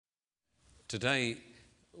Today,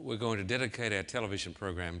 we're going to dedicate our television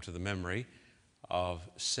program to the memory of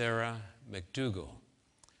Sarah McDougall,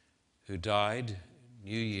 who died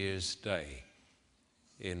New Year's Day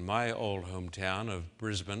in my old hometown of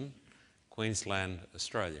Brisbane, Queensland,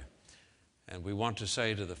 Australia. And we want to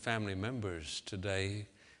say to the family members today,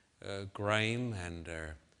 Graham and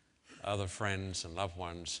our other friends and loved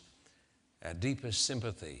ones, our deepest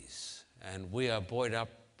sympathies, and we are buoyed up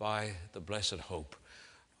by the blessed hope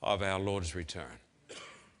of our Lord's return,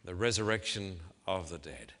 the resurrection of the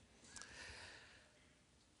dead.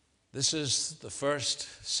 This is the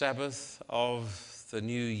first Sabbath of the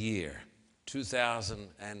new year,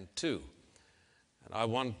 2002. And I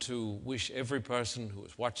want to wish every person who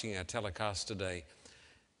is watching our telecast today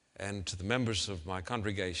and to the members of my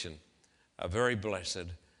congregation a very blessed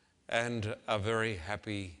and a very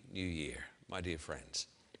happy new year, my dear friends.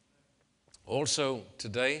 Also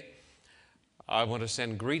today, I want to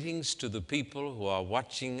send greetings to the people who are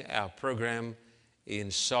watching our program in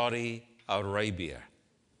Saudi Arabia.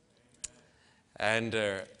 And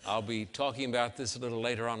I'll be talking about this a little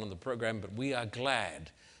later on in the program, but we are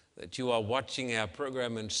glad that you are watching our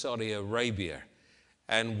program in Saudi Arabia.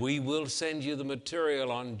 And we will send you the material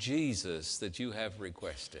on Jesus that you have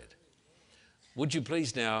requested. Would you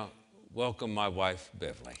please now welcome my wife,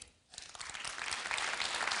 Beverly.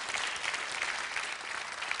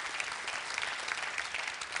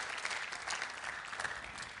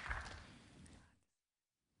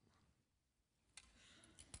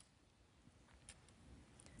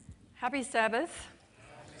 Happy Sabbath.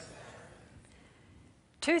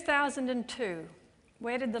 2002.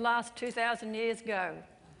 Where did the last 2,000 years go?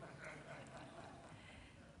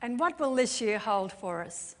 And what will this year hold for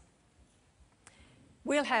us?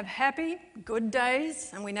 We'll have happy, good days,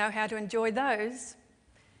 and we know how to enjoy those.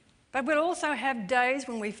 But we'll also have days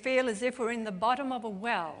when we feel as if we're in the bottom of a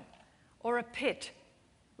well or a pit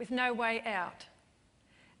with no way out.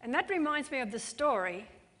 And that reminds me of the story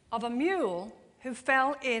of a mule who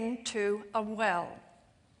fell into a well.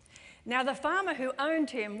 Now, the farmer who owned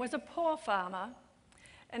him was a poor farmer,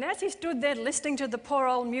 and as he stood there listening to the poor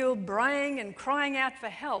old mule braying and crying out for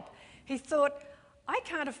help, he thought, I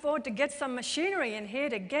can't afford to get some machinery in here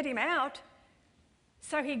to get him out.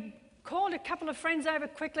 So he called a couple of friends over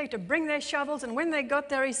quickly to bring their shovels, and when they got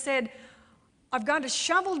there, he said, I've got to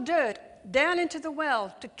shovel dirt down into the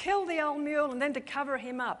well to kill the old mule and then to cover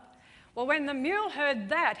him up. Well, when the mule heard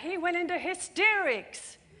that, he went into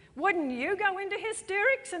hysterics. Wouldn't you go into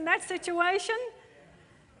hysterics in that situation?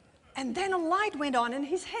 And then a light went on in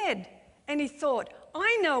his head, and he thought,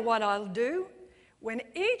 I know what I'll do. When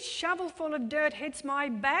each shovelful of dirt hits my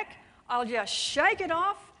back, I'll just shake it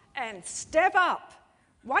off and step up.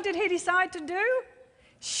 What did he decide to do?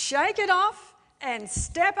 Shake it off and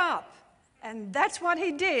step up. And that's what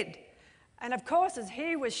he did. And of course, as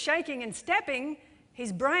he was shaking and stepping,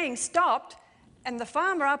 his braying stopped, and the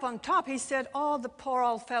farmer up on top, he said, oh, the poor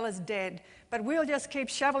old fella's dead, but we'll just keep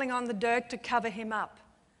shoveling on the dirt to cover him up.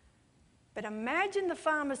 But imagine the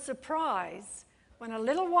farmer's surprise when a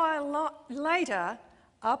little while later,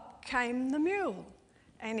 up came the mule,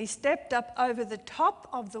 and he stepped up over the top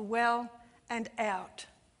of the well and out.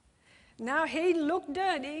 Now, he looked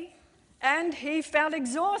dirty, and he felt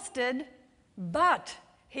exhausted, but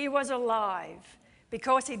he was alive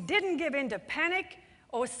because he didn't give in to panic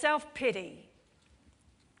or self-pity.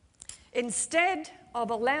 Instead of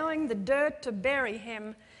allowing the dirt to bury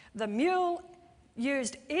him, the mule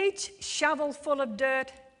used each shovelful of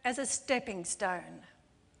dirt as a stepping stone.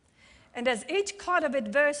 And as each clod of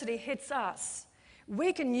adversity hits us,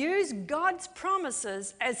 we can use God's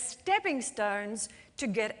promises as stepping stones to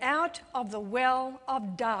get out of the well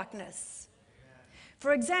of darkness.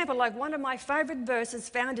 For example, like one of my favourite verses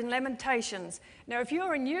found in Lamentations. Now, if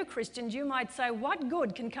you're a new Christian, you might say, what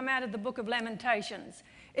good can come out of the book of Lamentations?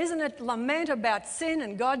 Isn't it lament about sin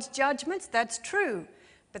and God's judgments? That's true.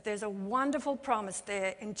 But there's a wonderful promise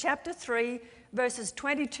there in chapter 3, verses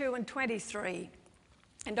 22 and 23.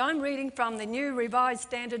 And I'm reading from the New Revised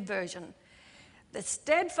Standard Version. The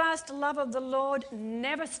steadfast love of the Lord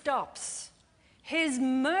never stops. His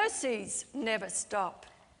mercies never stop.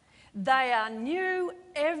 They are new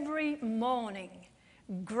every morning.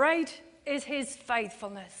 Great is his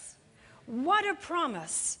faithfulness. What a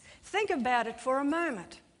promise. Think about it for a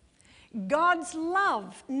moment. God's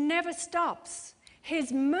love never stops.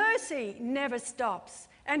 His mercy never stops.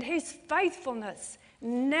 And his faithfulness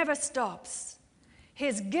never stops.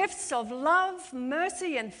 His gifts of love,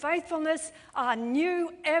 mercy, and faithfulness are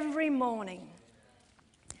new every morning.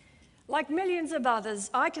 Like millions of others,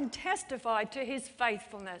 I can testify to his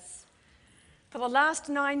faithfulness. For the last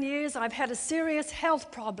 9 years, I've had a serious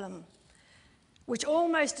health problem. which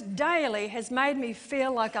almost daily has made me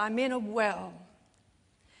feel like I'm in a well.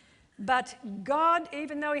 But God,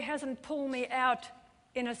 even though He hasn't pulled me out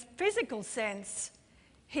in a physical sense,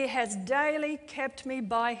 He has daily kept me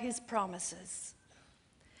by His promises.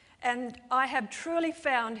 And I have truly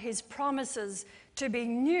found His promises to be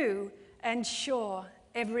new and sure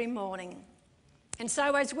every morning. And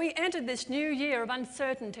so as we enter this new year of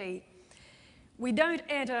uncertainty, we don't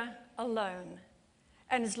enter alone.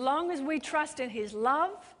 And as long as we trust in His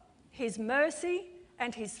love, His mercy,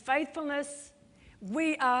 and His faithfulness,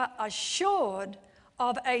 we are assured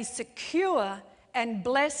of a secure and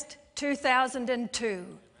blessed 2002.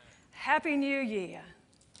 Happy New Year.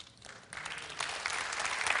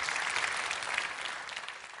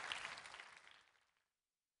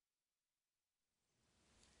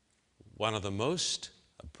 One of the most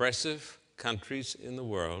oppressive countries in the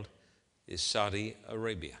world is Saudi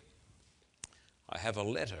Arabia. I have a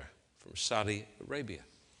letter from Saudi Arabia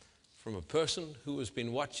from a person who has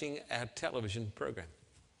been watching our television program,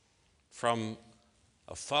 from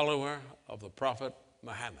a follower of the Prophet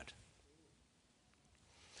Muhammad.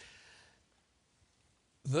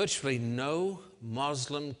 Virtually no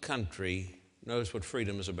Muslim country knows what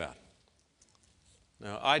freedom is about.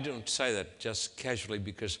 Now, I don't say that just casually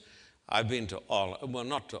because I've been to all, well,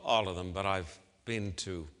 not to all of them, but I've been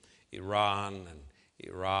to Iran and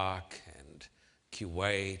Iraq and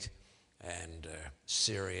Kuwait and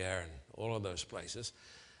Syria and all of those places.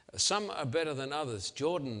 Some are better than others.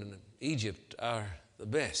 Jordan and Egypt are the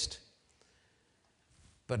best.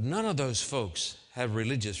 But none of those folks have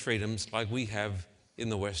religious freedoms like we have in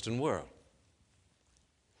the Western world.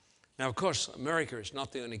 Now, of course, America is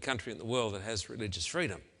not the only country in the world that has religious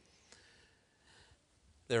freedom.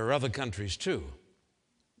 There are other countries too.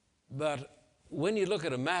 But when you look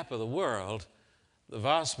at a map of the world, the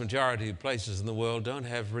vast majority of places in the world don't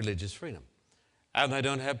have religious freedom. And they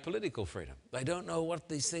don't have political freedom. They don't know what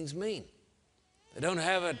these things mean. They don't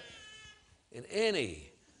have it in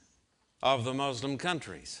any of the Muslim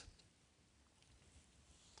countries.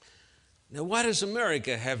 Now, why does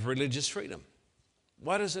America have religious freedom?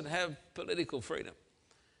 Why does it have political freedom?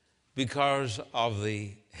 Because of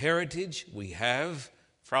the heritage we have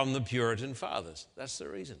from the Puritan fathers. That's the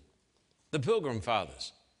reason. The Pilgrim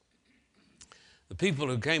Fathers. The people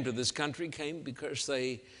who came to this country came because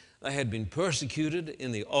they had been persecuted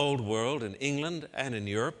in the old world, in England and in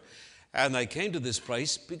Europe, and they came to this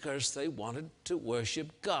place because they wanted to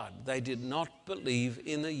worship God. They did not believe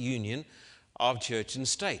in the union of church and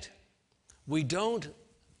state. We don't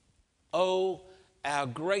owe our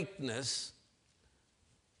greatness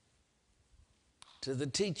to the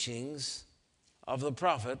teachings of the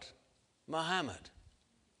Prophet Muhammad.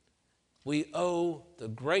 We owe the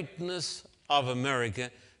greatness of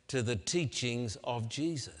America to the teachings of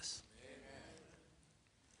Jesus. Amen.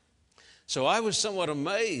 So I was somewhat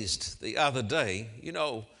amazed the other day. You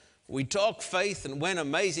know, we talk faith, and when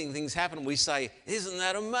amazing things happen, we say, "Isn't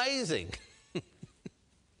that amazing?"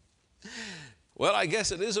 Well, I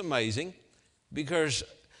guess it is amazing because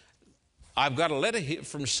I've got a letter here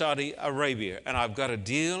from Saudi Arabia, and I've got to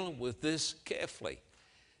deal with this carefully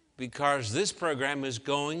because this program is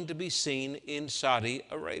going to be seen in Saudi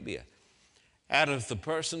Arabia. And if the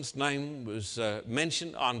person's name was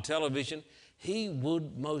mentioned on television, he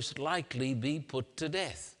would most likely be put to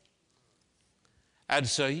death. And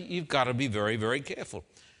so you've got to be very, very careful.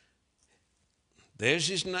 There's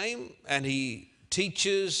his name, and he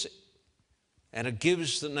teaches, and it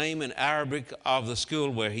gives the name in Arabic of the school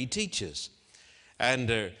where he teaches. And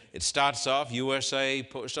it starts off, USA,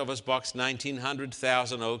 Post Office Box 1900,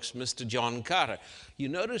 Thousand Oaks, Mr. John Carter. You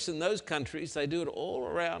notice in those countries, they do it all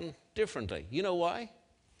around differently. You know why?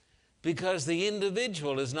 Because the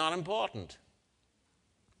individual is not important.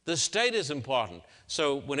 The state is important.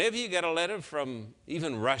 So whenever you get a letter from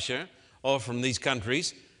even Russia or from these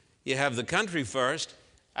countries, you have the country first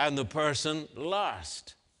and the person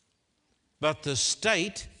last. But the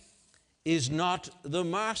state is not the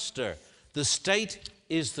master. The state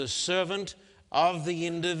is the servant of the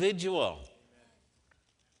individual.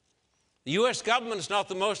 The U.S. government is not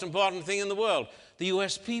the most important thing in the world. The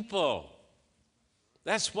U.S. people.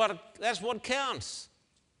 That's what counts.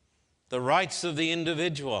 The rights of the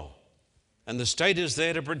individual. And the state is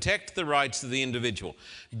there to protect the rights of the individual.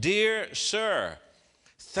 Dear sir,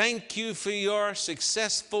 thank you for your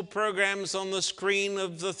successful programs on the screen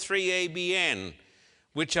of the 3ABN,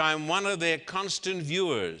 which I'm one of their constant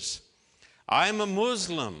viewers. I'm a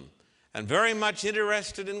Muslim and very much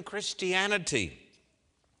interested in Christianity.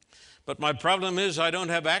 But my problem is I don't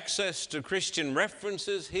have access to Christian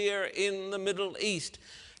references here in the Middle East.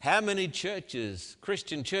 How many churches,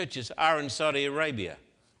 Christian churches, are in Saudi Arabia?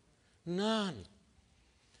 None.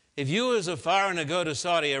 If you as a foreigner go to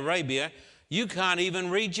Saudi Arabia, you can't even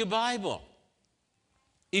read your Bible.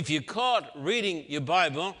 If you're caught reading your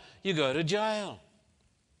Bible, you go to jail.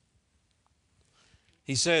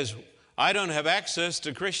 He says, I don't have access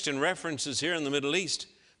to Christian references here in the Middle East.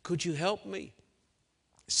 Could you help me?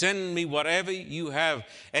 Send me whatever you have,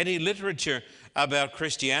 any literature about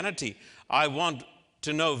Christianity. I want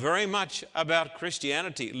to know very much about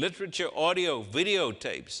Christianity, literature, audio,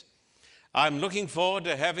 videotapes. I'm looking forward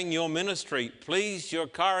to having your ministry. Please, your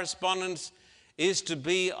correspondence is to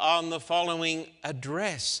be on the following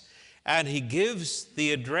address. And he gives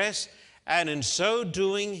the address, and in so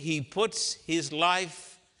doing, he puts his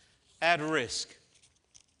life at risk.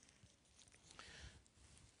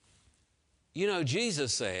 You know,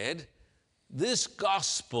 Jesus said, this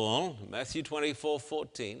gospel, Matthew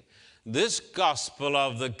 24:14, this gospel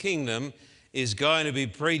of the kingdom is going to be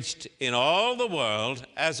preached in all the world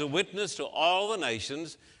as a witness to all the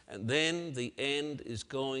nations, and then the end is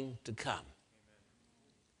going to come.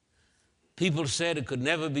 People said it could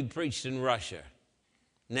never be preached in Russia.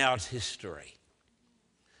 Now it's history.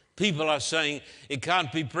 People are saying it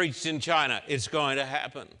can't be preached in China. It's going to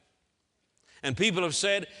happen. And people have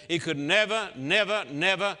said it could never, never,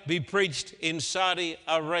 never be preached in Saudi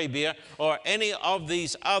Arabia or any of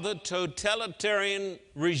these other totalitarian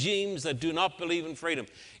regimes that do not believe in freedom.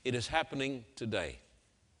 It is happening today.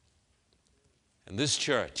 And this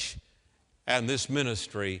church and this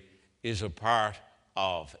ministry is a part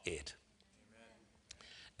of it.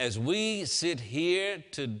 As we sit here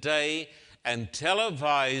today and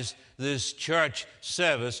televise this church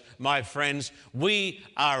service, my friends, we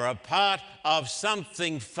are a part of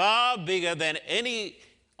something far bigger than any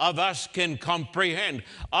of us can comprehend.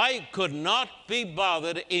 I could not be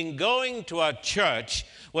bothered in going to a church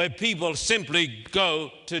where people simply go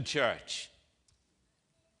to church.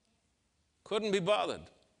 Couldn't be bothered.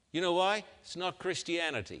 You know why? It's not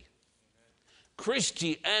Christianity.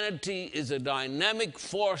 Christianity is a dynamic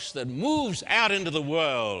force that moves out into the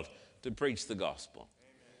world to preach the gospel.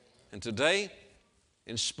 And today,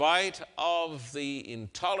 in spite of the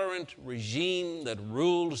intolerant regime that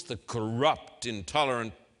rules, the corrupt,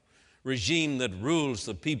 intolerant regime that rules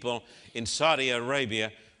the people in Saudi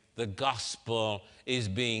Arabia, the gospel is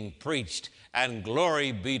being preached, and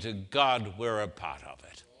glory be to God, we're a part of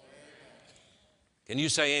it. Can you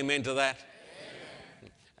say amen to that?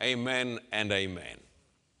 Amen and amen.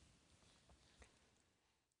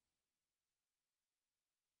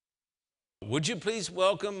 Would you please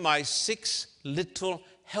welcome my 6 little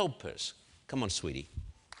helpers? Come on, sweetie.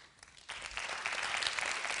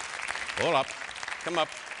 All up. Come up.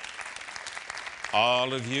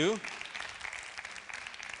 All of you.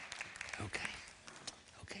 Okay.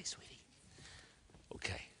 Okay, sweetie.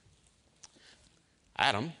 Okay.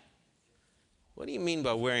 Adam, what do you mean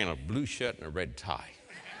by wearing a blue shirt and a red tie?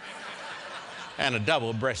 And a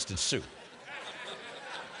double-breasted suit?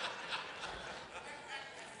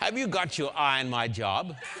 Have you got your eye on my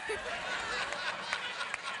job?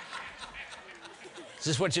 Is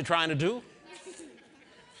this what you're trying to do?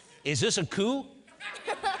 Is this a coup?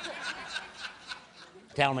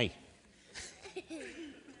 Tell me.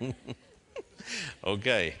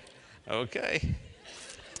 Okay.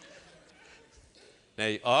 Now,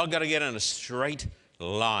 you all got to get in a straight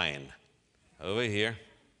line. Over here.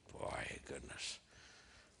 Boy, goodness.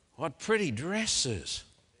 What pretty dresses.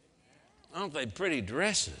 Aren't they pretty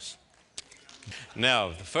dresses? Now,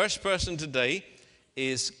 the first person today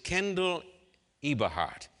is Kendall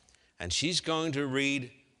Eberhardt, and she's going to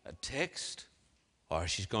read a text, or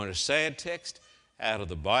she's going to say a text out of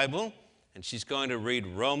the Bible, and she's going to read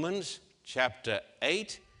Romans chapter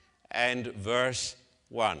 8 and verse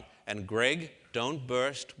 1. And Greg, don't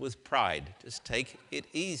burst with pride. Just take it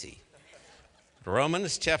easy.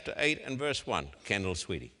 Romans chapter 8 and verse 1. Kendall,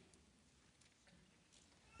 sweetie.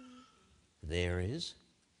 There is,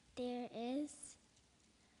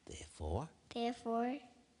 therefore,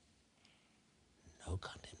 no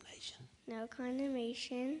condemnation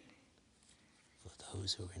for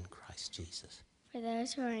those who are in Christ Jesus.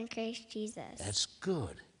 That's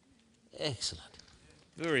good. Excellent.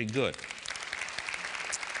 Very good.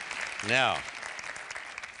 Now,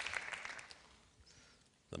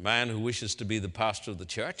 the man who wishes to be the pastor of the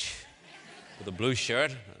church with a blue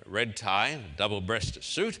shirt, a red tie, a double-breasted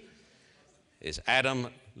suit is Adam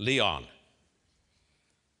Leon.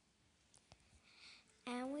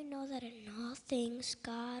 And we know that in all things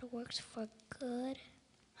God works for good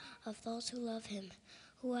of those who love him,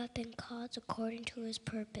 who have been called according to his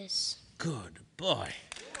purpose. Good boy.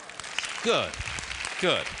 Good.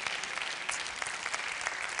 good.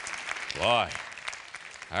 Boy,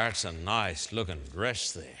 that's a nice looking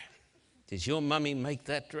dress there. Did your mummy make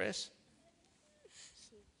that dress?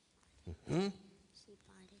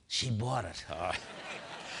 She bought it. Oh.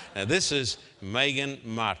 Now this is Megan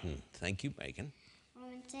Martin. Thank you, Megan.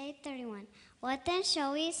 Romans 8:31. What then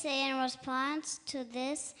shall we say in response to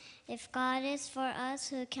this? If God is for us,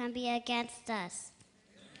 who can be against us?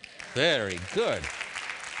 Very good.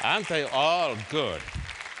 Aren't they all good?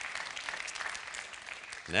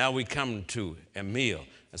 Now we come to Emil.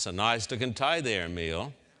 It's a nice looking tie there,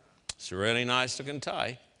 Emil. It's a really nice looking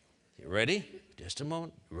tie. You ready? Just a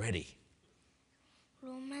moment. Ready.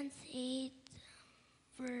 Romans 8,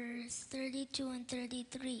 verse 32 and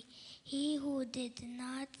 33. He who did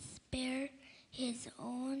not spare his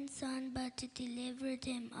own son, but delivered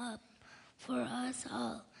him up for us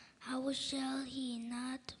all, how shall he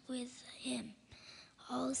not with him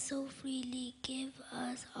also freely give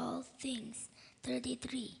us all things?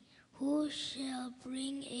 33. Who shall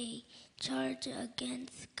bring a charge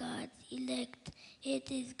against God's elect? It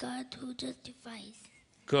is God who justifies.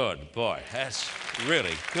 Good, boy. That's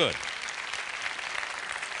really good.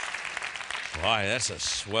 Boy, that's a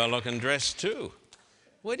swell-looking dress, too.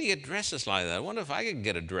 Where do you get dresses like that? I wonder if I could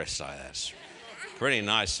get a dress like that. It's a pretty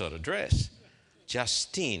nice sort of dress.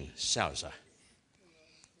 Justine Souza.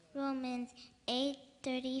 Romans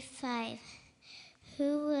 8:35.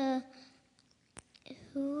 Who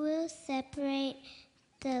will separate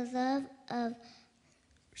the love of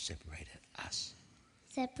Separate us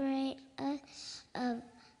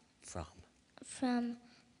from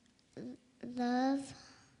love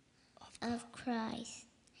of Christ?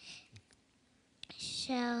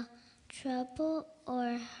 Shall trouble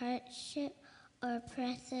or hardship or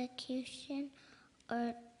persecution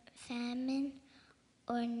or famine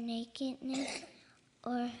or nakedness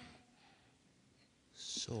or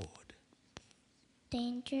sword.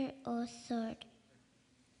 Danger or sword?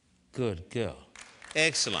 Good girl.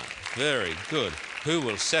 Excellent. Very good. Who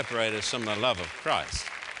will separate us from the love of Christ?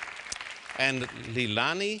 And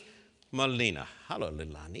Lilani Molina. Hello,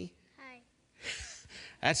 Lilani. Hi.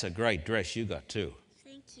 That's a great dress you got, too.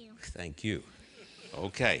 Thank you. Thank you.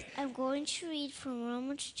 Okay. I'm going to read from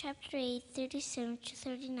Romans chapter 8, 37 to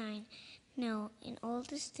 39. No, in all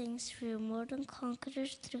these things we are more than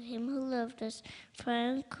conquerors through him who loved us. For I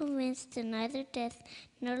am convinced that neither death,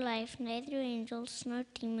 nor life, neither angels, nor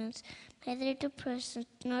demons, neither the present,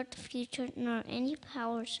 nor the future, nor any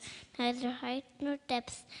powers, neither height nor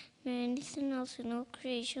depth, nor anything else in all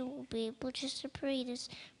creation will be able to separate us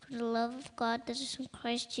from the love of God that is in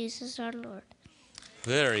Christ Jesus our Lord.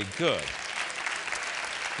 Very good.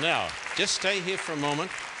 Now, just stay here for a moment.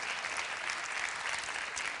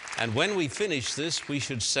 And when we finish this, we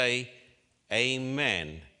should say amen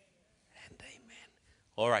and amen.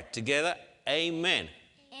 All right, together, amen.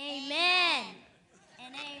 Amen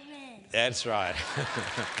and amen. That's right.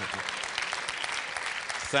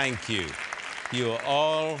 Thank you. You are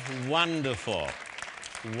all wonderful.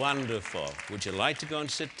 Wonderful. Would you like to go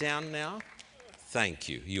and sit down now? Thank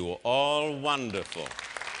you. You are all wonderful.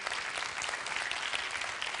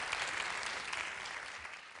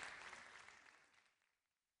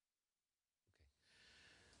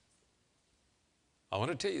 I want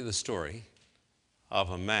to tell you the story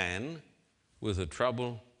of a man with a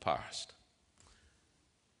troubled past.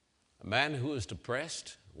 A man who was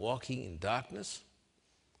depressed, walking in darkness,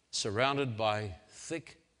 surrounded by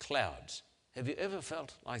thick clouds. Have you ever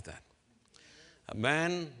felt like that? A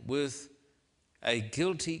man with a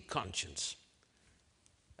guilty conscience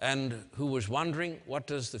and who was wondering, what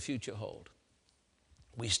does the future hold?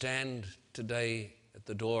 We stand today at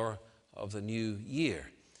the door of the new year.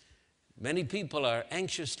 Many people are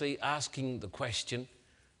anxiously asking the question,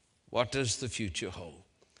 what does the future hold?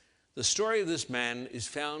 The story of this man is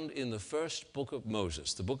found in the first book of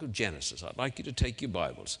Moses, the book of Genesis. I'd like you to take your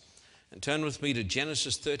Bibles and turn with me to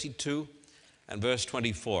Genesis 32 and verse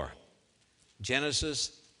 24.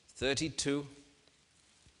 Genesis 32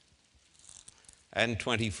 and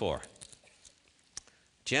 24.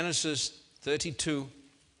 Genesis 32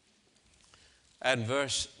 and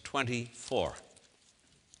verse 24.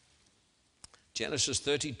 Genesis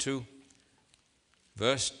 32,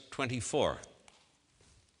 verse 24.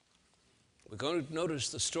 We're going to notice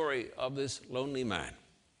the story of this lonely man.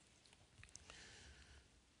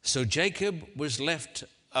 So Jacob was left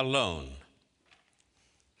alone,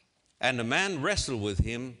 and a man wrestled with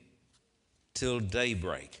him till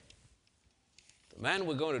daybreak. The man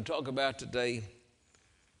we're going to talk about today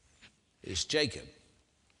is Jacob,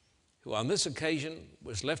 who on this occasion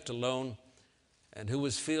was left alone and who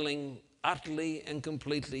was feeling utterly and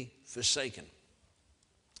completely forsaken.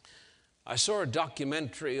 I saw a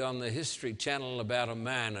documentary on the History Channel about a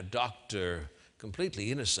man, a doctor,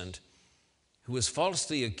 completely innocent, who was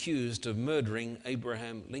falsely accused of murdering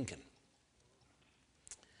Abraham Lincoln.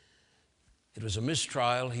 It was a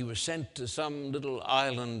mistrial. He was sent to some little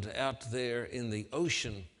island out there in the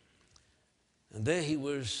ocean, and there he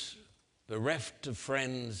was bereft of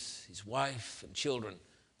friends, his wife and children,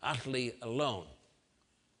 utterly alone.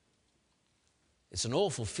 It's an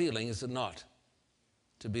awful feeling, is it not,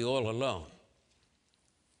 to be all alone?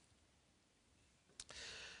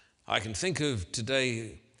 I can think of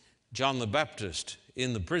today John the Baptist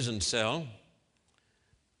in the prison cell,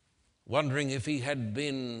 wondering if he had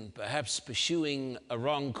been perhaps pursuing a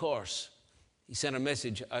wrong course. He sent a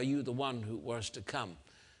message, "Are you the one who was to come?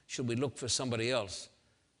 Should we look for somebody else?"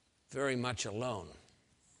 Very much alone.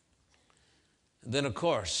 And then, of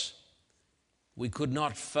course, we could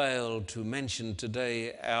not fail to mention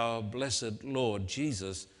today our blessed Lord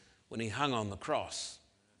Jesus when he hung on the cross,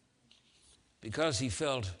 because he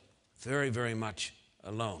felt very, very much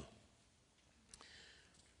alone.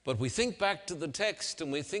 But we think back to the text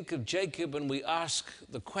and we think of Jacob and we ask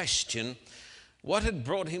the question, what had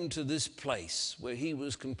brought him to this place where he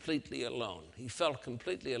was completely alone? He felt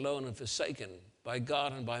completely alone and forsaken by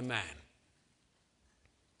God and by man.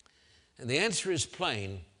 And the answer is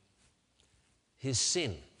plain: his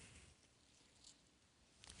sin.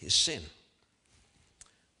 His sin.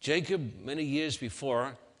 Jacob, many years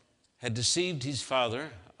before, had deceived his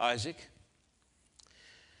father, Isaac,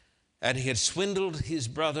 and he had swindled his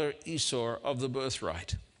brother Esau of the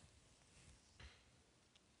birthright.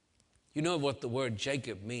 You know what the word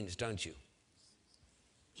Jacob means, don't you?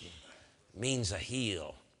 It means a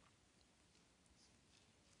heel.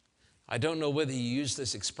 I don't know whether you use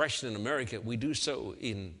this expression in America. We do so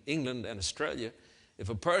in England and Australia. If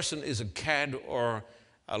a person is a cad or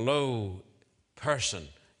a low person,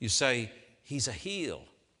 you say, he's a heel.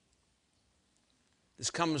 This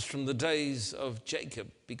comes from the days of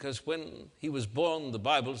Jacob, because when he was born, the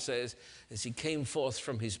Bible says, as he came forth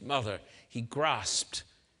from his mother, he grasped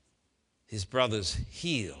his brother's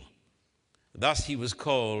heel. Thus he was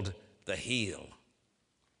called the heel.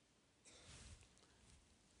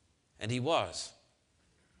 And he was.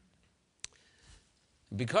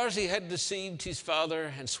 Because he had deceived his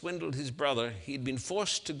father and swindled his brother, he had been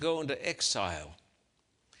forced to go into exile.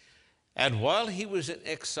 And while he was in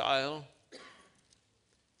exile,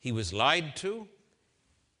 he was lied to,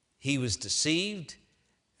 he was deceived,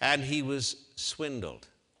 and he was swindled.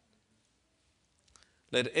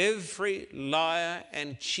 Let every liar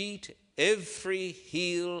and cheat, every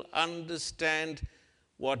heel understand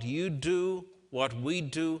what you do, what we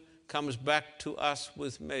do, comes back to us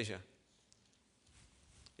with measure.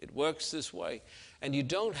 It works this way. And you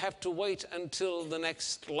don't have to wait until the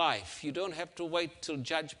next life. You don't have to wait till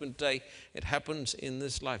Judgment Day. It happens in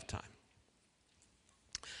this lifetime.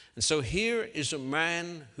 And so here is a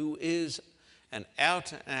man who is an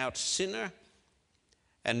out-and-out sinner,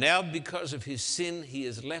 and now because of his sin, he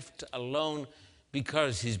is left alone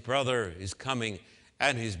because his brother is coming,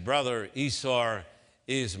 and his brother Esau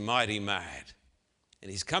is mighty mad. And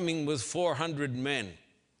he's coming with 400 men.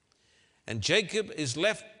 And Jacob is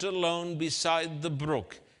left alone beside the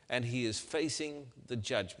brook, and he is facing the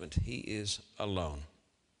judgment. He is alone.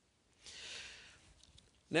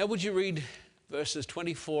 Now would you read verses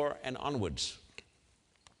 24 and onwards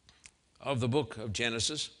of the book of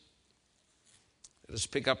Genesis? Let us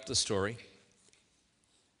pick up the story.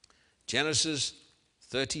 Genesis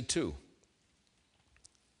 32.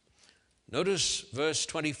 Notice verse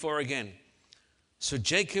 24 again. So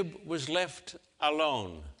Jacob was left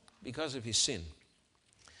alone because of his sin.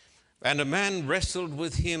 And a man wrestled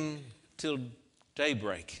with him till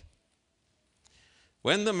daybreak.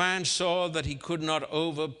 When the man saw that he could not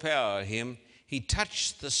overpower him, he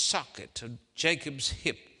touched the socket of Jacob's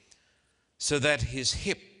hip, so that his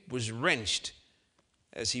hip was wrenched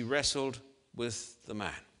as he wrestled with the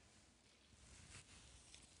man.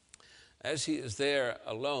 As he is there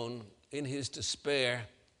alone in his despair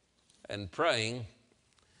and praying,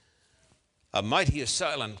 a mighty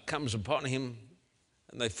assailant comes upon him,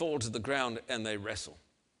 and they fall to the ground and they wrestle.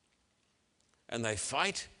 And they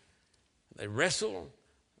fight, they wrestle,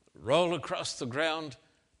 roll across the ground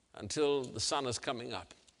until the sun is coming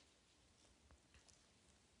up.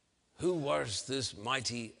 Who was this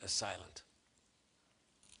mighty assailant?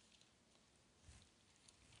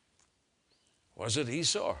 Was it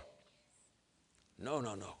Esau? No.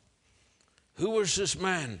 Who was this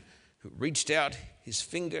man who reached out his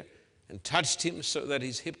finger and touched him so that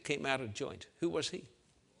his hip came out of joint? Who was he?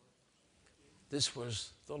 This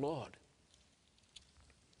was the Lord.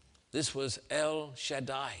 This was El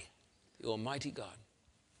Shaddai, the Almighty God.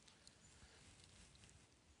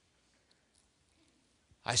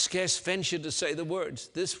 I scarce venture to say the words.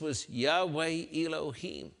 This was Yahweh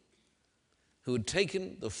Elohim, who had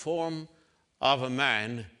taken the form of a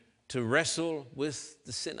man to wrestle with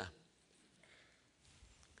the sinner.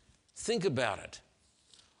 Think about it.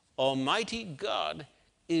 Almighty God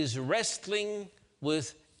is wrestling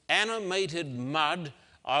with animated mud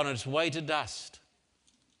on its way to dust.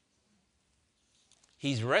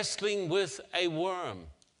 He's wrestling with a worm,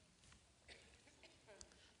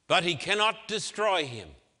 but he cannot destroy him.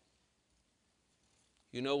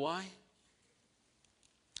 You know why?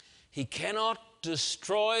 He cannot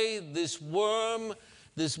destroy this worm,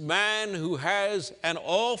 this man who has an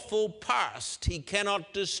awful past. He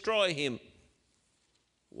cannot destroy him.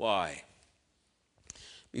 Why?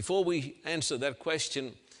 Before we answer that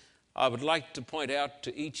question, I would like to point out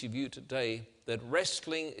to each of you today that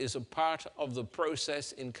wrestling is a part of the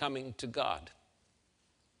process in coming to God.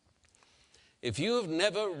 If you have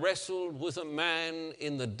never wrestled with a man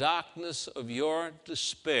in the darkness of your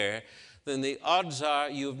despair, then the odds are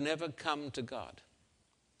you've never come to God.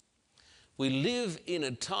 We live in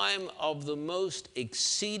a time of the most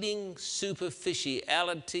exceeding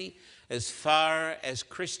superficiality as far as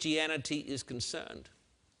Christianity is concerned.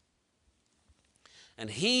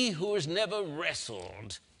 And he who has never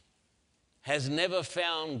wrestled has never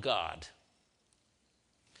found God.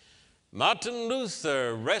 Martin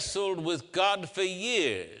Luther wrestled with God for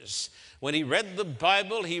years. When he read the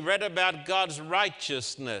Bible, he read about God's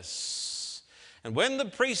righteousness. And when the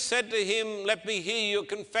priest said to him, "Let me hear your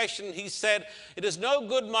confession," he said, "It is no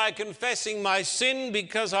good my confessing my sin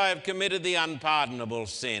because I have committed the unpardonable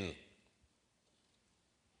sin."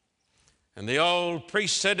 And the old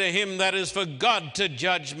priest said to him, "That is for God to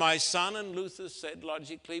judge, my son." And Luther said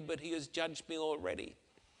logically, "But he has judged me already.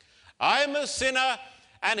 I am a sinner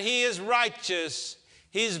and he is righteous.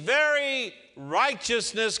 His very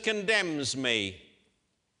righteousness condemns me."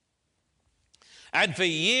 And for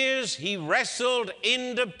years he wrestled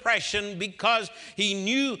in depression because he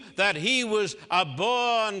knew that he was a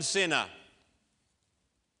born sinner.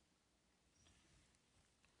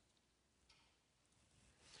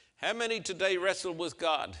 How many today wrestle with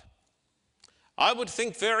God? I would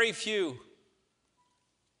think very few.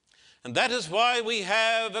 And that is why we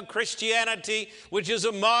have a Christianity which is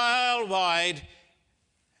a mile wide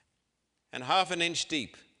and half an inch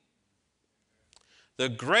deep. The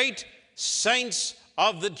great saints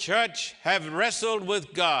of the church have wrestled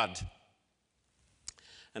with God.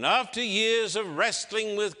 And after years of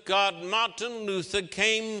wrestling with God, Martin Luther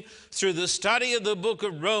came through the study of the book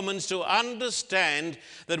of Romans to understand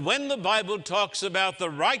that when the Bible talks about the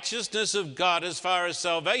righteousness of God as far as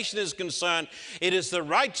salvation is concerned, it is the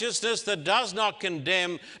righteousness that does not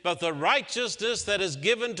condemn, but the righteousness that is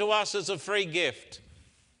given to us as a free gift.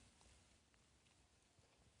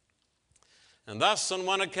 And thus, on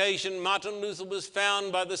one occasion, Martin Luther was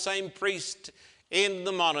found by the same priest in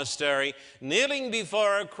the monastery, kneeling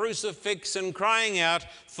before a crucifix and crying out,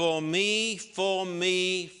 "For me, for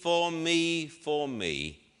me, for me, for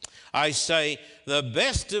me." I say, the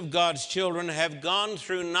best of God's children have gone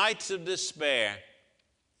through nights of despair.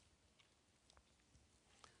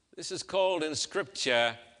 This is called in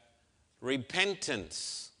Scripture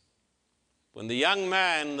repentance. When the young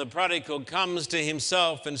man, the prodigal, comes to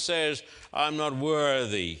himself and says, "I'm not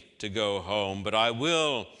worthy to go home, but I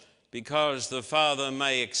will, because the Father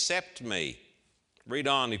may accept me." Read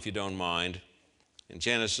on if you don't mind in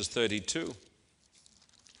Genesis 32.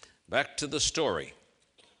 Back to the story.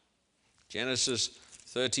 Genesis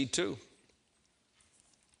 32.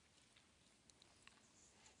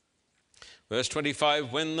 Verse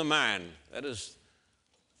 25, when the man, that is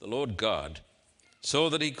the Lord God, saw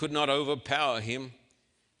that he could not overpower him,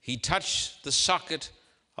 he touched the socket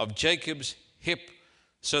of Jacob's hip,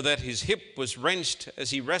 so that his hip was wrenched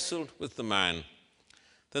as he wrestled with the man.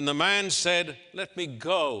 Then the man said, let me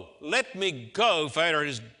go, for it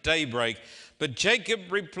is daybreak." But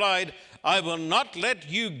Jacob replied, "I will not let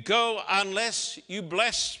you go unless you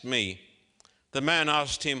bless me." The man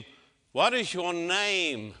asked him, "What is your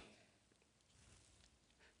name?"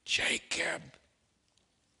 "Jacob,"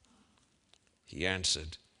 he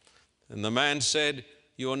answered. And the man said,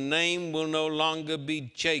 "Your name will no longer be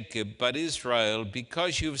Jacob, but Israel,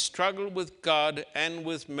 because you've struggled with God and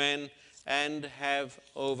with men and have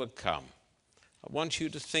overcome." I want you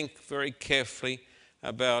to think very carefully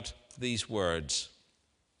about these words.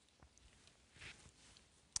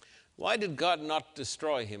 Why did God not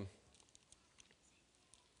destroy him?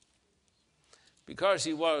 Because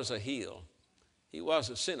he was a heel. He was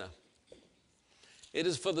a sinner. It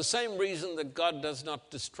is for the same reason that God does not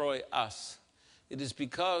destroy us. It is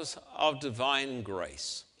because of divine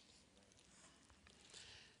grace.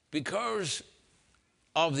 Because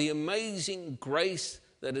of the amazing grace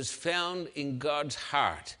that is found in God's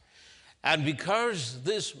heart. And because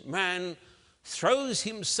this man throws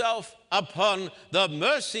himself upon the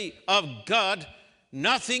mercy of God,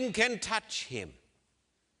 nothing can touch him.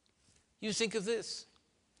 You think of this.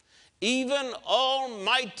 Even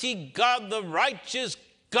Almighty God, the righteous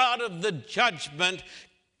God of the judgment,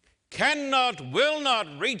 will not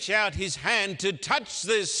reach out his hand to touch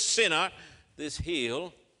this sinner, this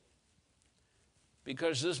heel,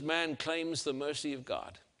 because this man claims the mercy of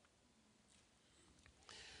God.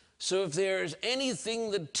 So if there is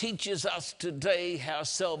anything that teaches us today how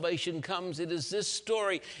salvation comes, it is this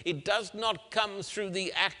story. It does not come through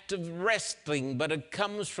the act of wrestling, but it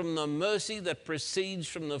comes from the mercy that proceeds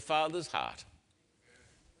from the Father's heart.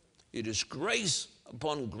 It is grace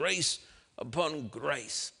upon grace upon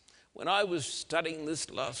grace. When I was studying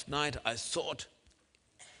this last night, I thought,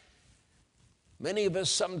 many of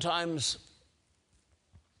us sometimes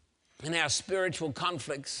in our spiritual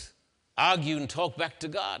conflicts argue and talk back to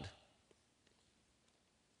God.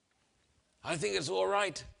 I think it's all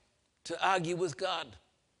right to argue with God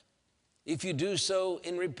if you do so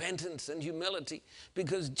in repentance and humility,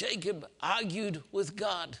 because Jacob argued with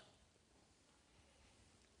God.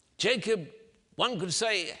 Jacob, one could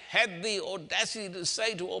say, had the audacity to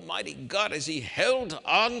say to Almighty God as he held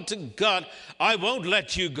on to God, I won't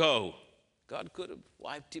let you go. God could have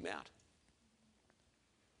wiped him out.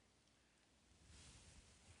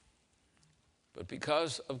 But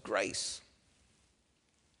because of grace,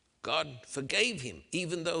 God forgave him,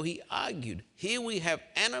 even though he argued. Here we have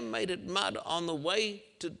animated mud on the way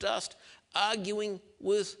to dust, arguing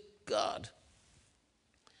with God.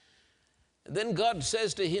 And then God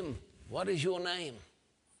says to him, what is your name?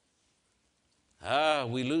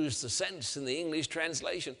 We lose the sense in the English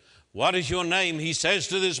translation. What is your name? He says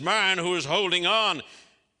to this man who is holding on.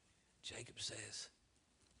 Jacob says,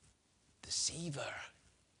 deceiver.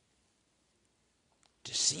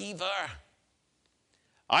 Deceiver.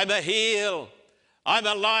 I'm a heel. I'm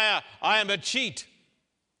a liar. I am a cheat.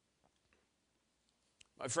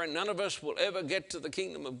 My friend, none of us will ever get to the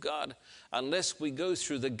kingdom of God unless we go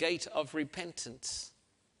through the gate of repentance.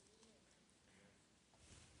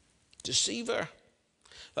 Deceiver.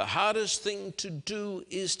 The hardest thing to do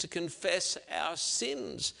is to confess our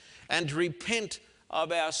sins and to repent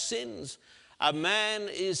of our sins. A man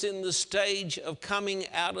is in the stage of coming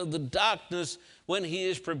out of the darkness when he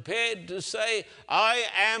is prepared to say, I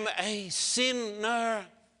am a sinner.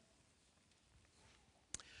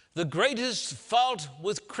 The greatest fault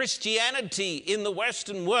with Christianity in the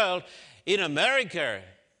Western world, in America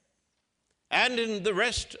and in the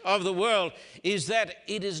rest of the world, is that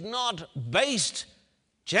it is not based,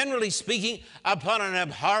 generally speaking, upon an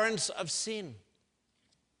abhorrence of sin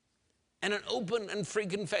and an open and free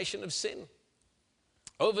confession of sin.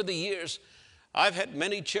 Over the years, I've had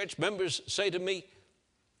many church members say to me,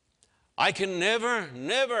 I can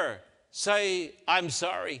never say, I'm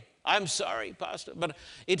sorry, Pastor, but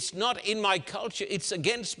it's not in my culture. It's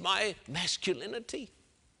against my masculinity.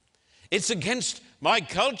 It's against my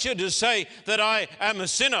culture to say that I am a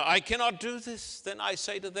sinner. I cannot do this. Then I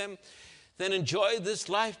say to them, then enjoy this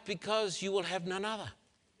life because you will have none other.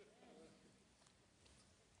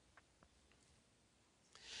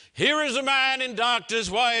 Here is a man in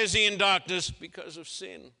darkness. Why is he in darkness? Because of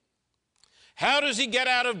sin. How does he get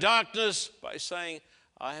out of darkness? By saying,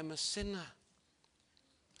 I am a sinner.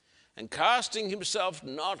 And casting himself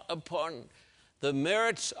not upon the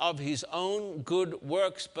merits of his own good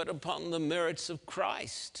works, but upon the merits of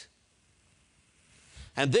Christ.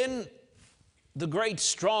 And then the great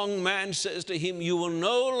strong man says to him, you will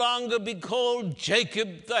no longer be called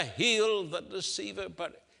Jacob, the heel, the deceiver,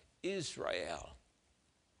 but Israel,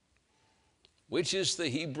 which is the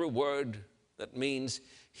Hebrew word that means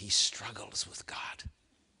he struggles with God.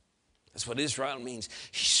 That's what Israel means.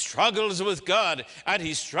 He struggles with God, and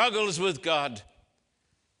he struggles with God.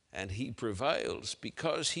 And he prevails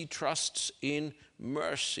because he trusts in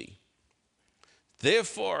mercy.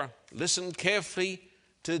 Therefore, listen carefully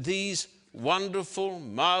to these wonderful,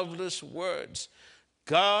 marvelous words.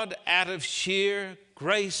 God, out of sheer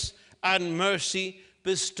grace and mercy,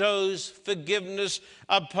 bestows forgiveness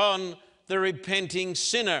upon the repenting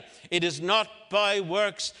sinner. It is not by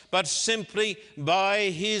works, but simply by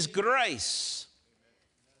his grace.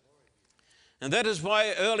 And that is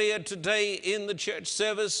why earlier today in the church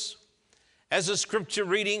service, as a scripture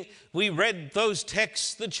reading, we read those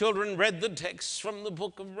texts, the children read the texts from the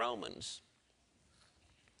book of Romans.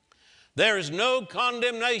 There is no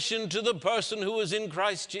condemnation to the person who is in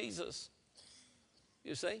Christ Jesus.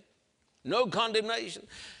 You see? No condemnation.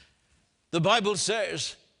 The Bible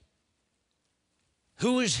says,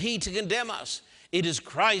 who is he to condemn us? It is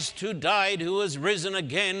Christ who died, who has risen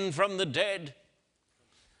again from the dead.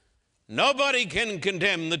 Nobody can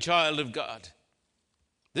condemn the child of God.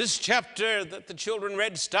 This chapter that the children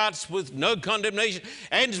read starts with no condemnation,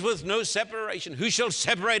 ends with no separation. Who shall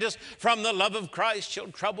separate us from the love of Christ? Shall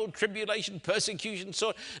trouble, tribulation, persecution,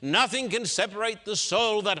 sword? Nothing can separate the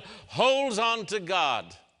soul that holds on to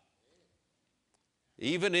God,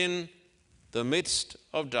 even in the midst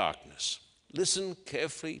of darkness. Listen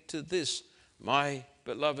carefully to this, my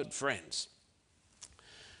beloved friends.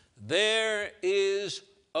 There is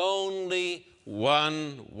only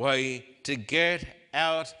one way to get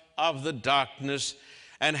out of the darkness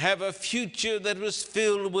and have a future that was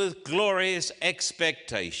filled with glorious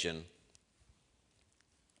expectation.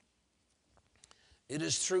 It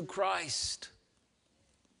is through Christ.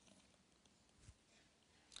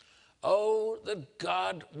 Oh, that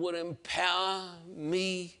God would empower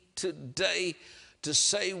me today to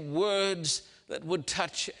say words that would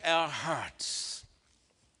touch our hearts.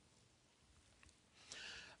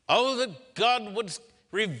 Oh, that God would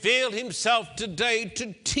reveal himself today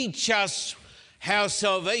to teach us how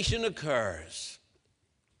salvation occurs.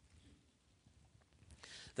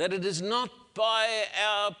 That it is not by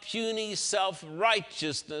our puny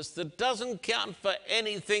self-righteousness that doesn't count for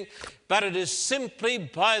anything, but it is simply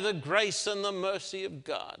by the grace and the mercy of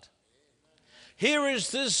God. Here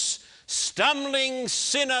is this stumbling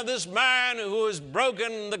sinner, this man who has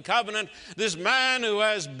broken the covenant, this man who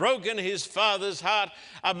has broken his father's heart,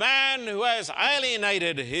 a man who has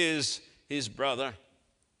alienated his brother.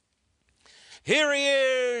 Here he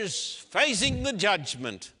is facing the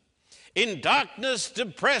judgment, in darkness,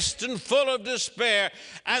 depressed and full of despair,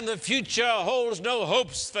 and the future holds no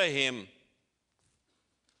hopes for him.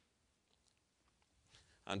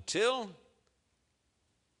 Until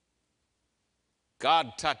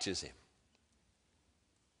God touches him.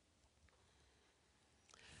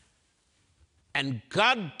 And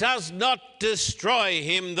God does not destroy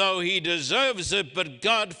him, though he deserves it, but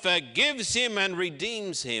God forgives him and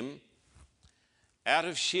redeems him out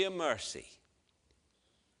of sheer mercy,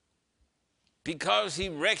 because he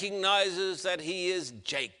recognizes that he is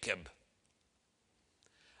Jacob.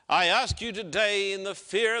 I ask you today, in the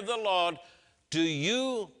fear of the Lord, do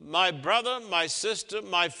you, my brother, my sister,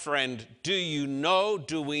 my friend, do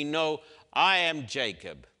we know I am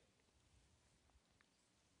Jacob?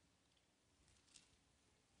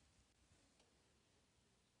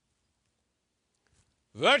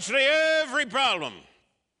 Virtually every problem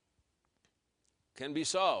can be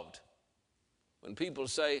solved when people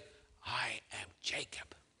say, I am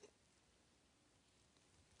Jacob.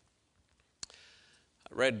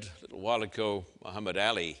 I read a little while ago Muhammad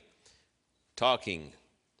Ali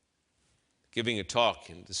giving a talk,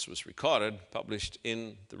 and this was recorded, published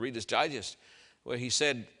in the Reader's Digest, where he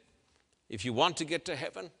said, if you want to get to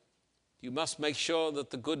heaven, you must make sure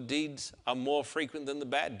that the good deeds are more frequent than the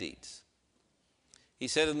bad deeds. He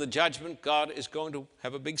said in the judgment, God is going to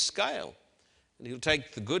have a big scale, and he'll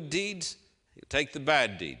take the good deeds, he'll take the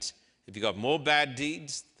bad deeds. If you've got more bad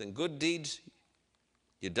deeds than good deeds,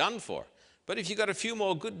 you're done for. But if you've got a few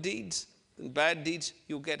more good deeds than bad deeds,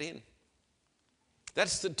 you'll get in.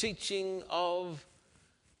 That's the teaching of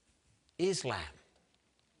Islam.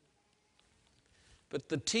 But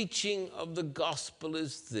the teaching of the gospel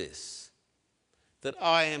is this, that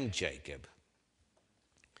I am Jacob,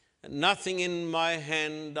 and nothing in my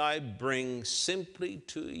hand I bring, simply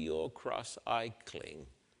to your cross I cling.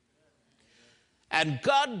 And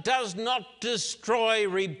God does not destroy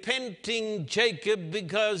repenting Jacob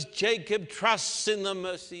because Jacob trusts in the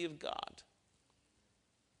mercy of God.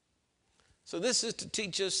 So this is to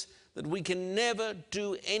teach us that we can never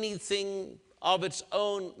do anything of its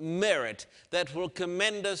own merit that will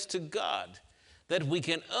commend us to God, that we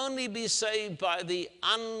can only be saved by the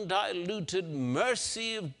undiluted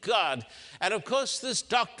mercy of God. And of course, this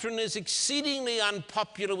doctrine is exceedingly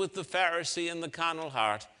unpopular with the Pharisee and the carnal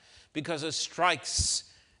heart, because it strikes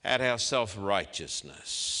at our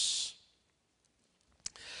self-righteousness.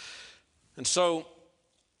 And so,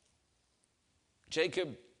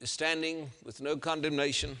 Jacob is standing with no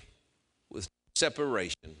condemnation, with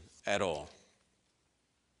separation at all.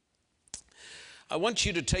 I want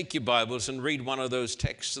you to take your Bibles and read one of those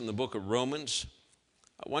texts in the book of Romans.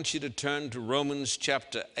 I want you to turn to Romans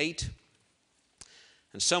chapter 8.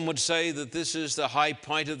 And some would say that this is the high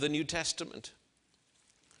point of the New Testament.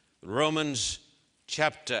 Romans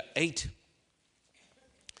chapter 8.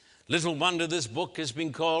 Little wonder this book has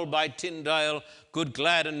been called by Tyndale, Good,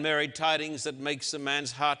 Glad, and Merry Tidings that makes a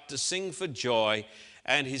man's heart to sing for joy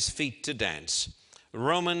and his feet to dance.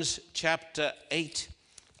 Romans chapter 8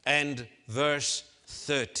 and verse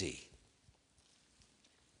 30.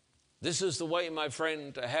 This is the way, my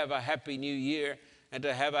friend, to have a happy new year and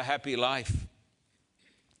to have a happy life.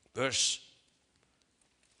 Verse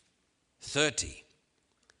 30.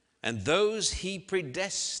 And those he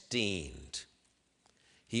predestined,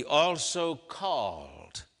 he also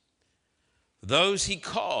called. Those he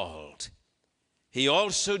called, he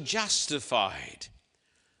also justified.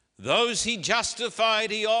 Those he justified,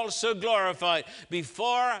 he also glorified.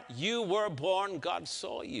 Before you were born, God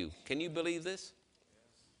saw you. Can you believe this?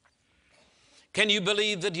 Can you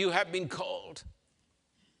believe that you have been called?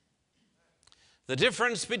 The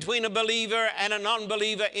difference between a believer and a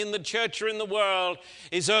non-believer in the church or in the world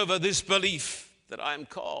is over this belief that I'm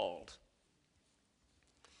called.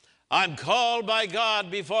 I'm called by God.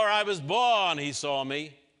 Before I was born, he saw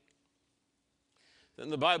me. Then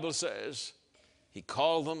the Bible says he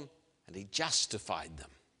called them and he justified them.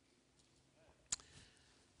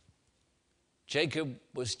 Jacob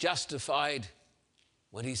was justified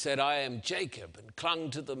when he said, I am Jacob, and clung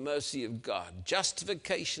to the mercy of God.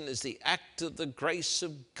 Justification is the act of the grace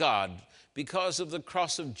of God because of the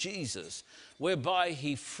cross of Jesus, whereby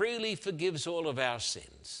he freely forgives all of our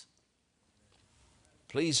sins.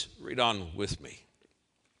 Please read on with me.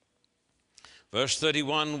 Verse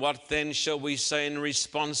 31, what then shall we say in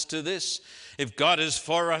response to this? If God is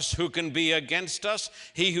for us, who can be against us?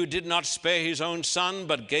 He who did not spare his own son,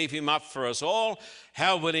 but gave him up for us all,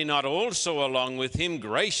 how will he not also along with him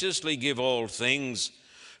graciously give all things?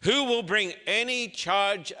 Who will bring any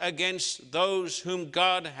charge against those whom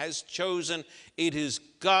God has chosen? It is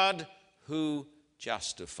God who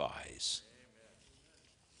justifies.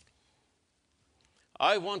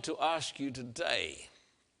 I want to ask you today,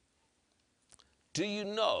 do you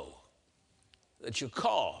know that you're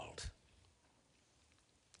called?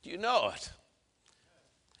 Do you know it?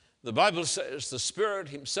 The Bible says the Spirit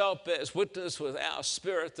himself bears witness with our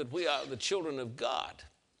spirit that we are the children of God.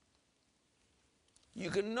 You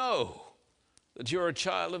can know that you're a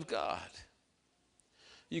child of God.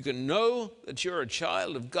 You can know that you're a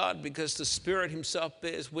child of God because the Spirit himself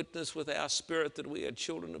bears witness with our spirit that we are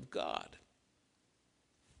children of God.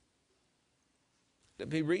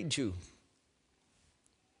 Let me read you.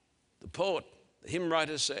 The poet, the hymn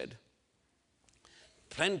writer said,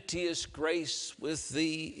 plenteous grace with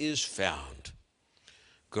thee is found,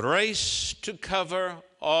 grace to cover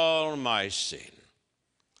all my sin.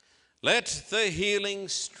 Let the healing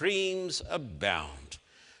streams abound,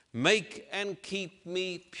 make and keep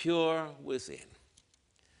me pure within.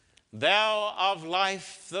 Thou of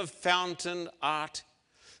life the fountain art,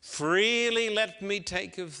 freely let me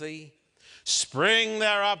take of thee. Spring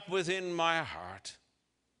there up within my heart,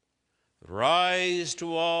 rise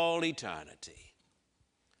to all eternity.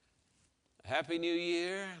 A happy new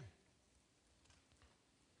year,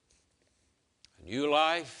 a new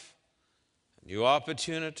life, a new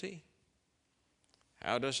opportunity.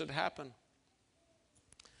 How does it happen?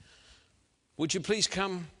 Would you please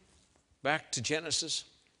come back to Genesis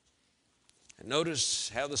and notice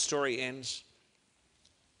how the story ends?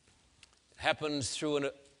 It happens through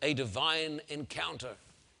a divine encounter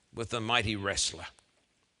with the mighty wrestler.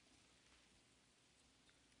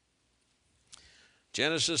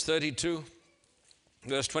 Genesis 32,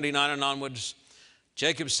 verse 29 and onwards,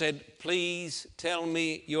 Jacob said, please tell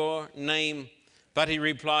me your name. But he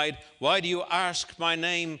replied, why do you ask my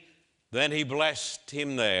name? Then he blessed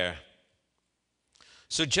him there.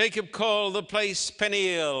 So Jacob called the place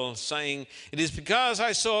Peniel, saying, it is because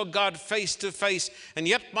I saw God face to face, and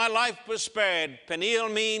yet my life was spared. Peniel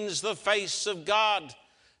means the face of God.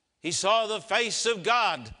 He saw the face of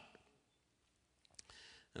God.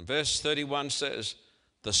 And verse 31 says,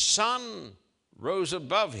 the sun rose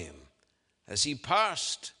above him as he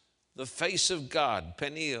passed the face of God,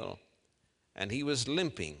 Peniel, and he was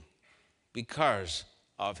limping because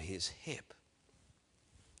of his hip.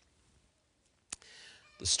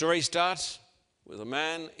 The story starts with a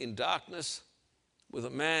man in darkness, with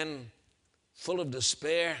a man full of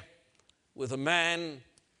despair, with a man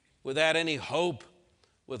without any hope,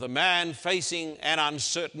 with a man facing an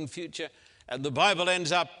uncertain future. And the Bible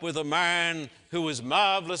ends up with a man who was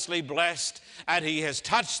marvelously blessed, and he has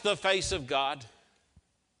touched the face of God,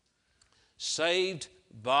 saved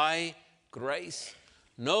by grace,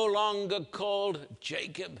 no longer called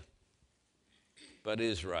Jacob, but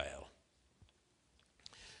Israel.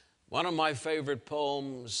 One of my favorite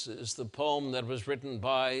poems is the poem that was written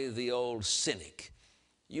by the old cynic.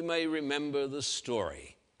 You may remember the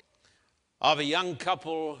story. of a young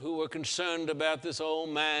couple who were concerned about this old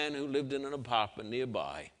man who lived in an apartment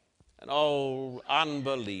nearby, an old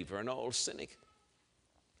unbeliever, an old cynic.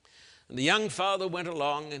 And the young father went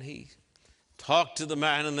along and he talked to the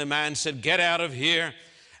man, and the man said, "Get out of here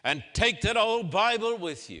and take that old Bible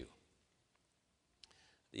with you."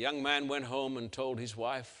 The young man went home and told his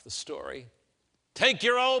wife the story. "Take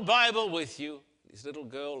your old Bible with you." His little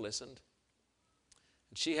girl listened.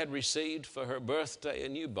 And she had received for her birthday a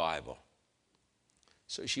new Bible.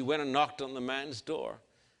 So she went and knocked on the man's door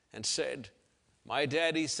and said, "My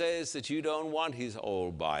daddy says that you don't want his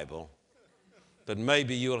old Bible, but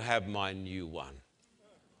maybe you'll have my new one."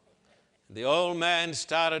 The old man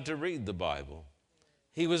started to read the Bible.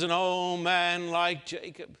 He was an old man like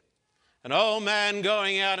Jacob, an old man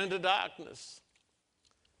going out into darkness.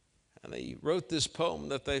 And he wrote this poem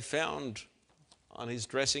that they found on his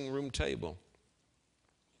dressing room table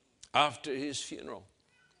after his funeral.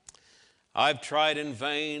 "I've tried in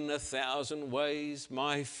vain 1,000 ways,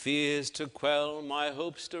 my fears to quell, my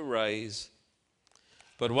hopes to raise.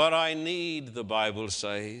 But what I need," the Bible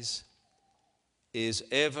says, "is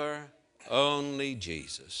ever only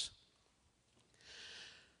Jesus.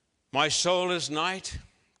 My soul is night,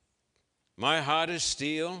 my heart is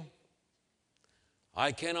steel.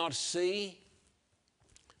 I cannot see,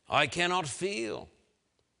 I cannot feel.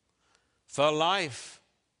 For life,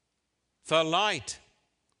 for light,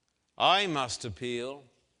 I must appeal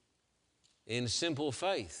in simple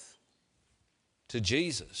faith to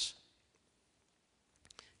Jesus.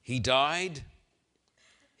 He died,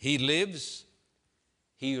 he lives,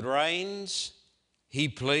 he reigns, he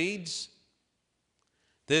pleads.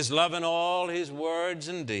 There's love in all his words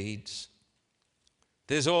and deeds.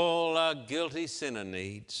 There's all a guilty sinner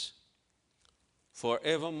needs,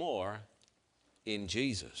 forevermore in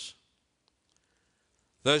Jesus.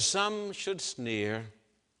 Though some should sneer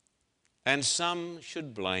and some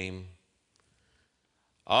should blame,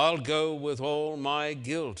 I'll go with all my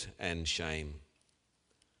guilt and shame.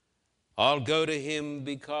 I'll go to him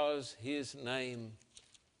because his name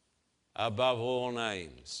above all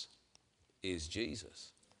names is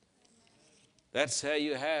Jesus. That's how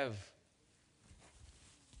you have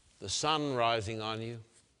the sun rising on you,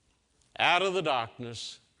 out of the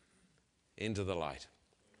darkness into the light.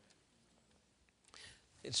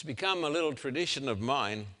 It's become a little tradition of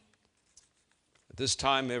mine at this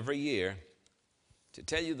time every year to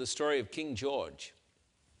tell you the story of King George.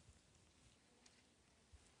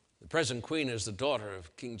 The present queen is the daughter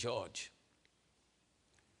of King George.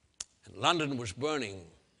 And London was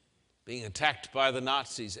burning, being attacked by the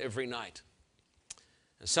Nazis every night.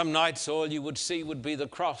 And some nights all you would see would be the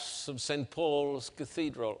cross of St. Paul's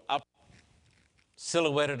Cathedral up,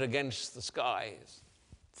 silhouetted against the skies.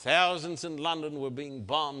 Thousands in London were being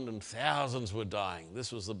bombed and thousands were dying.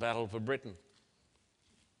 This was the battle for Britain,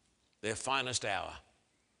 their finest hour.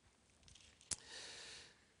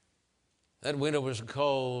 That winter was a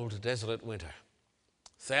cold, desolate winter.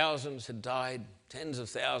 Thousands had died. Tens of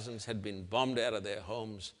thousands had been bombed out of their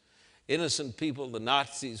homes. Innocent people, the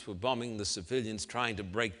Nazis, were bombing the civilians, trying to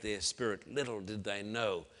break their spirit. Little did they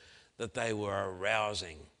know that they were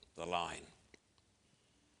arousing the line.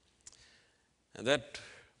 And that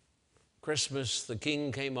Christmas, the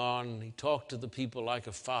king came on. He talked to the people like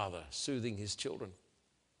a father, soothing his children.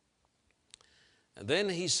 And then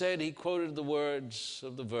he said, he quoted the words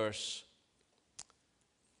of the verse,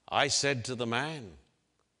 "I said to the man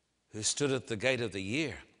who stood at the gate of the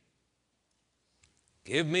year,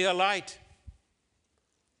 give me a light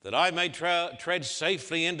that I may tread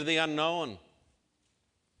safely into the unknown."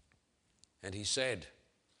 And he said,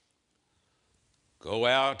 "Go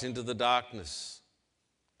out into the darkness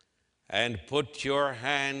and put your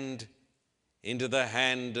hand into the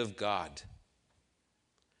hand of God.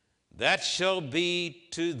 That shall be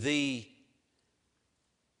to thee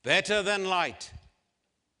better than light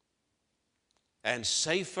and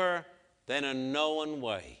safer than a known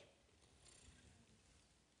way."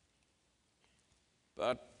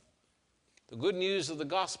 But the good news of the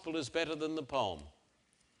gospel is better than the poem,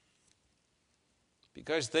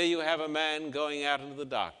 because there you have a man going out into the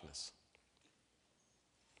darkness.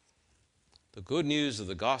 The good news of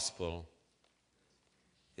the gospel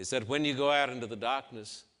is that when you go out into the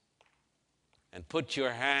darkness and put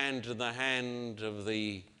your hand in the hand of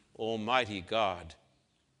the Almighty God,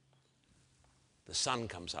 the sun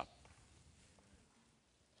comes up,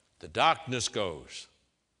 the darkness goes,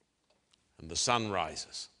 and the sun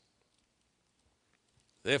rises.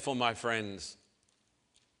 Therefore, my friends,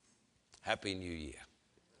 Happy New Year.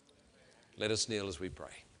 Let us kneel as we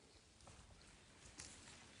pray.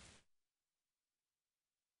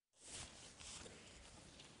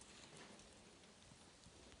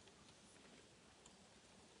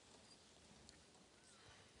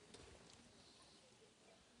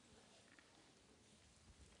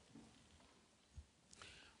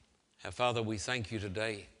 And Father, we thank you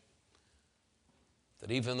today that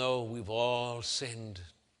even though we've all sinned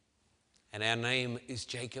and our name is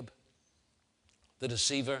Jacob, the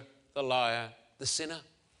deceiver, the liar, the sinner,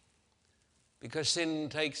 because sin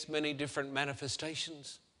takes many different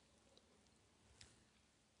manifestations,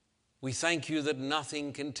 we thank you that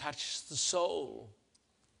nothing can touch the soul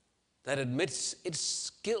that admits its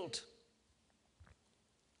guilt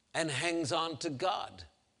and hangs on to God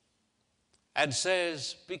and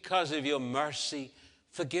says, because of your mercy,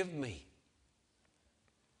 forgive me.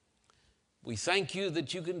 We thank you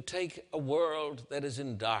that you can take a world that is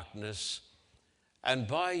in darkness and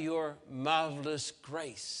by your marvelous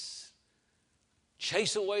grace,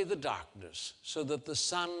 chase away the darkness so that the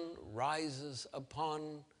sun rises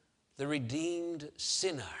upon the redeemed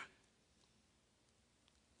sinner.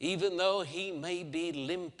 Even though he may be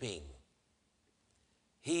limping,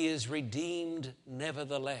 he is redeemed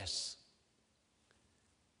nevertheless.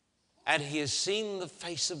 And he has seen the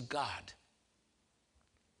face of God.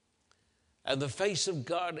 And the face of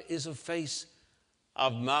God is a face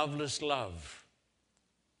of marvelous love,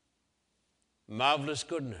 marvelous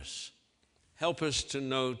goodness. Help us to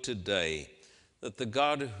know today that the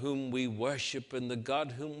God whom we worship and the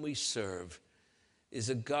God whom we serve is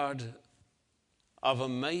a God of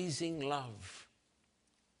amazing love,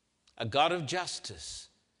 a God of justice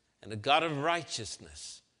and a God of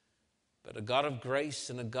righteousness, but a God of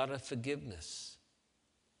grace and a God of forgiveness.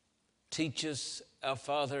 Teach us, our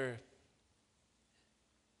Father,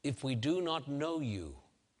 if we do not know you,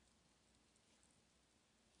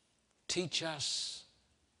 teach us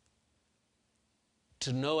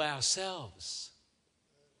to know ourselves,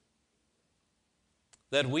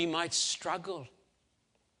 that we might struggle,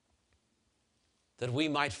 that we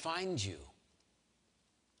might find you,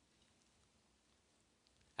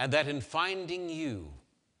 and that in finding you,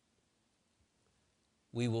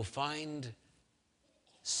 we will find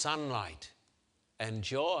sunlight and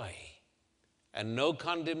joy and no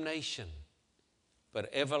condemnation, but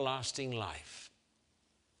everlasting life.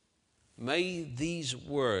 May these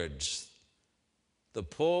words, the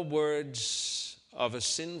poor words of a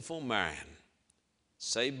sinful man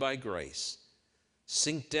saved by grace,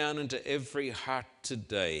 sink down into every heart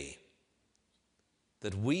today,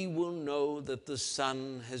 that we will know that the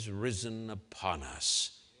sun has risen upon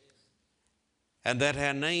us, and that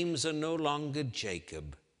our names are no longer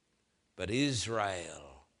Jacob, but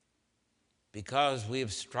Israel, because we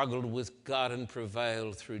have struggled with God and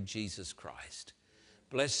prevailed through Jesus Christ.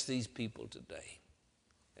 Bless these people today.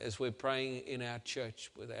 As we're praying in our church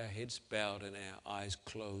with our heads bowed and our eyes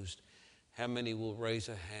closed, how many will raise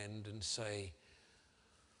a hand and say,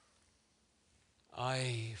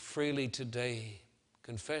 I freely today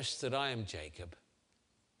confess that I am Jacob,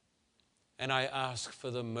 and I ask for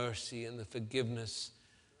the mercy and the forgiveness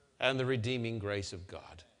and the redeeming grace of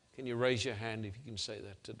God. Can you raise your hand if you can say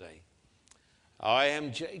that today? I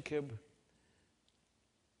am Jacob,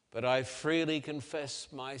 but I freely confess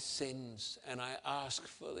my sins, and I ask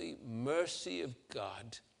for the mercy of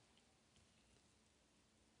God.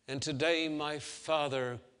 And today, my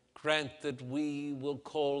Father, grant that we will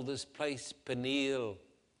call this place Peniel,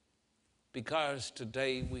 because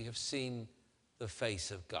today we have seen the face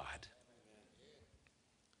of God.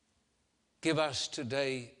 Give us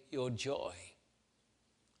today your joy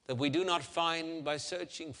that we do not find by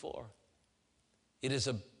searching for. It is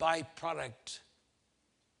a byproduct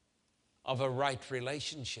of a right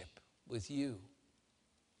relationship with you.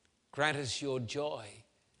 Grant us your joy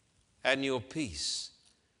and your peace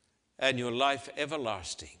and your life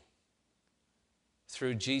everlasting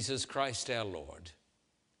through Jesus Christ our Lord.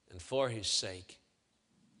 And for his sake,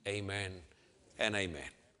 amen and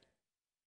amen.